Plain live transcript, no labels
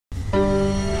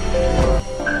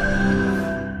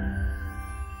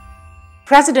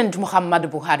President Muhammadu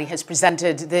Buhari has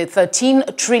presented the 13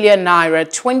 trillion Naira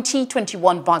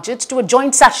 2021 budget to a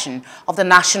joint session of the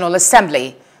National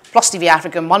Assembly. Plus TV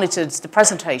Africa monitored the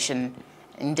presentation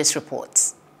in this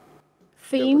report.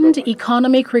 Themed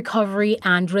Economic Recovery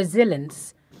and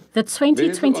Resilience. The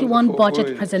 2021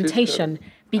 budget presentation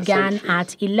began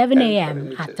at 11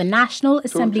 a.m. at the National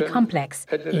Assembly complex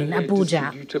in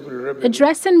Abuja.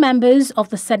 Addressing members of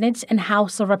the Senate and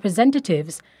House of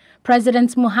Representatives,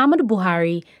 President Muhammadu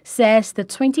Buhari says the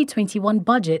 2021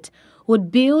 budget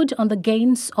would build on the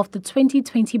gains of the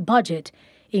 2020 budget,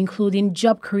 including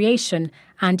job creation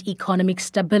and economic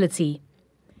stability.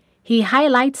 He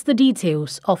highlights the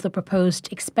details of the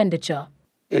proposed expenditure.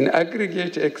 An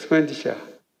aggregate expenditure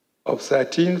of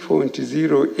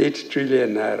 13.08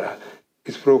 trillion naira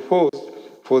is proposed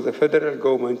for the federal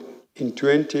government in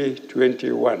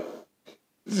 2021.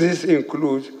 This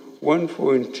includes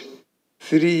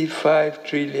 1.35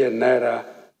 trillion naira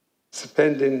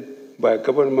spending by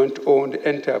government-owned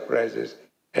enterprises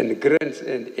and grants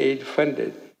and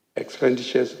aid-funded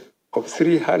expenditures of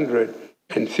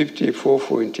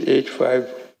 354.85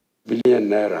 billion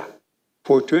naira.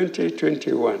 For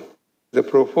 2021, the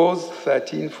proposed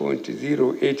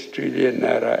 13.08 trillion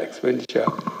naira expenditure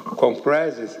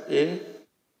comprises a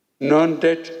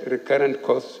non-debt recurrent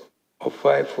cost of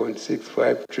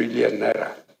 5.65 trillion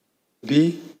naira,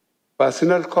 b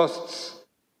personnel costs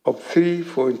of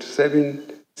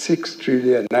 3.76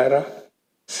 trillion naira,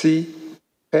 c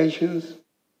pensions,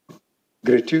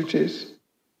 gratuities,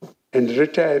 and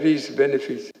retirees'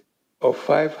 benefits of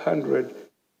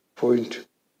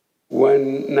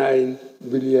 500.19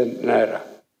 billion naira.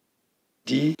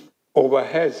 D.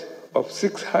 Overheads of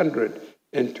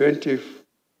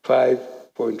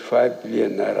 625.5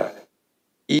 billion naira.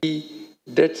 E.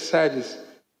 Debt service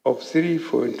of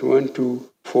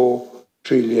 3.124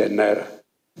 trillion naira.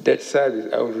 Debt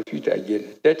service, I will repeat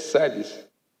again, debt service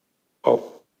of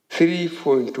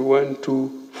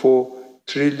 3.124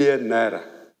 trillion naira.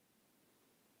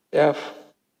 F.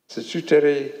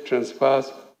 Statutory transfers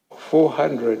of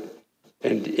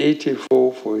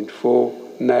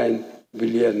 484.49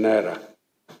 billion naira.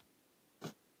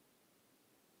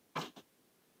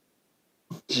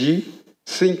 G.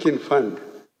 Sinking fund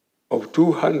of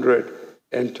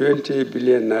 220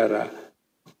 billion naira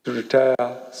to retire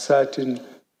certain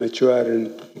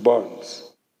maturing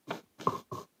bonds.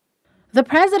 The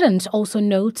president also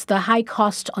notes the high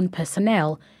cost on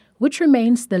personnel, which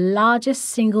remains the largest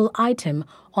single item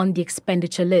on the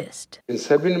expenditure list. In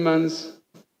 7 months,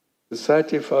 the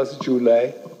 31st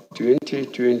July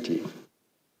 2020,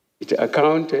 it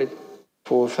accounted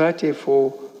for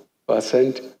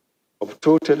 34% of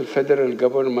total federal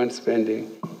government spending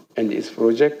and is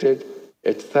projected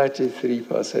at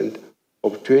 33%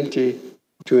 of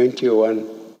 2021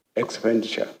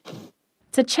 expenditure.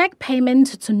 To check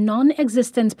payment to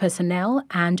non-existent personnel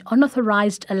and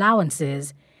unauthorized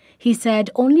allowances, he said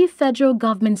only federal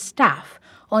government staff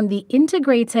on the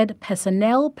Integrated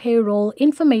Personnel Payroll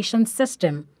Information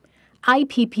System,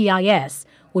 IPPIS,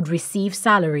 would receive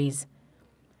salaries.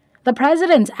 The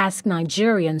president asked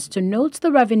Nigerians to note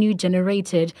the revenue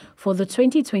generated for the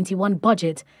 2021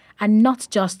 budget and not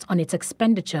just on its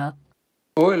expenditure.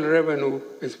 Oil revenue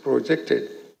is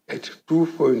projected at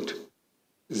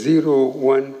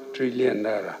 2.01 trillion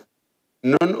naira.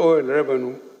 Non-oil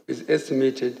revenue is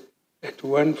estimated at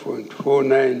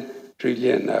 1.49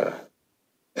 trillion naira.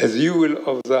 As you will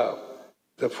observe,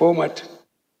 the format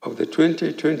of the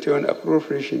 2021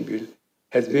 appropriation bill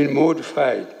has been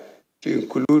modified to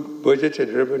include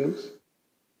budgeted revenues,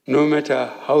 no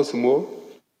matter how small,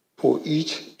 for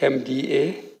each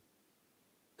MDA,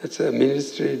 that's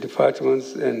ministry,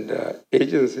 departments, and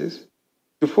agencies,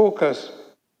 to focus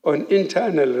on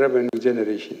internal revenue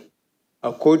generation.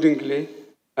 Accordingly,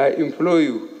 I implore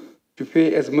you to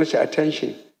pay as much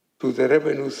attention to the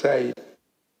revenue side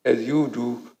as you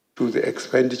do to the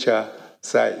expenditure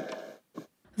side.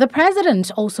 The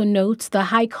president also notes the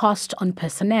high cost on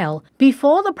personnel.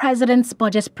 Before the president's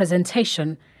budget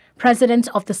presentation, President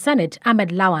of the Senate, Ahmed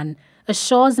Lawan,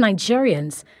 assures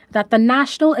Nigerians that the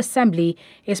National Assembly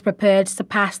is prepared to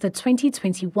pass the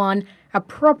 2021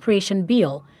 appropriation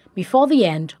bill before the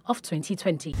end of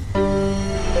 2020.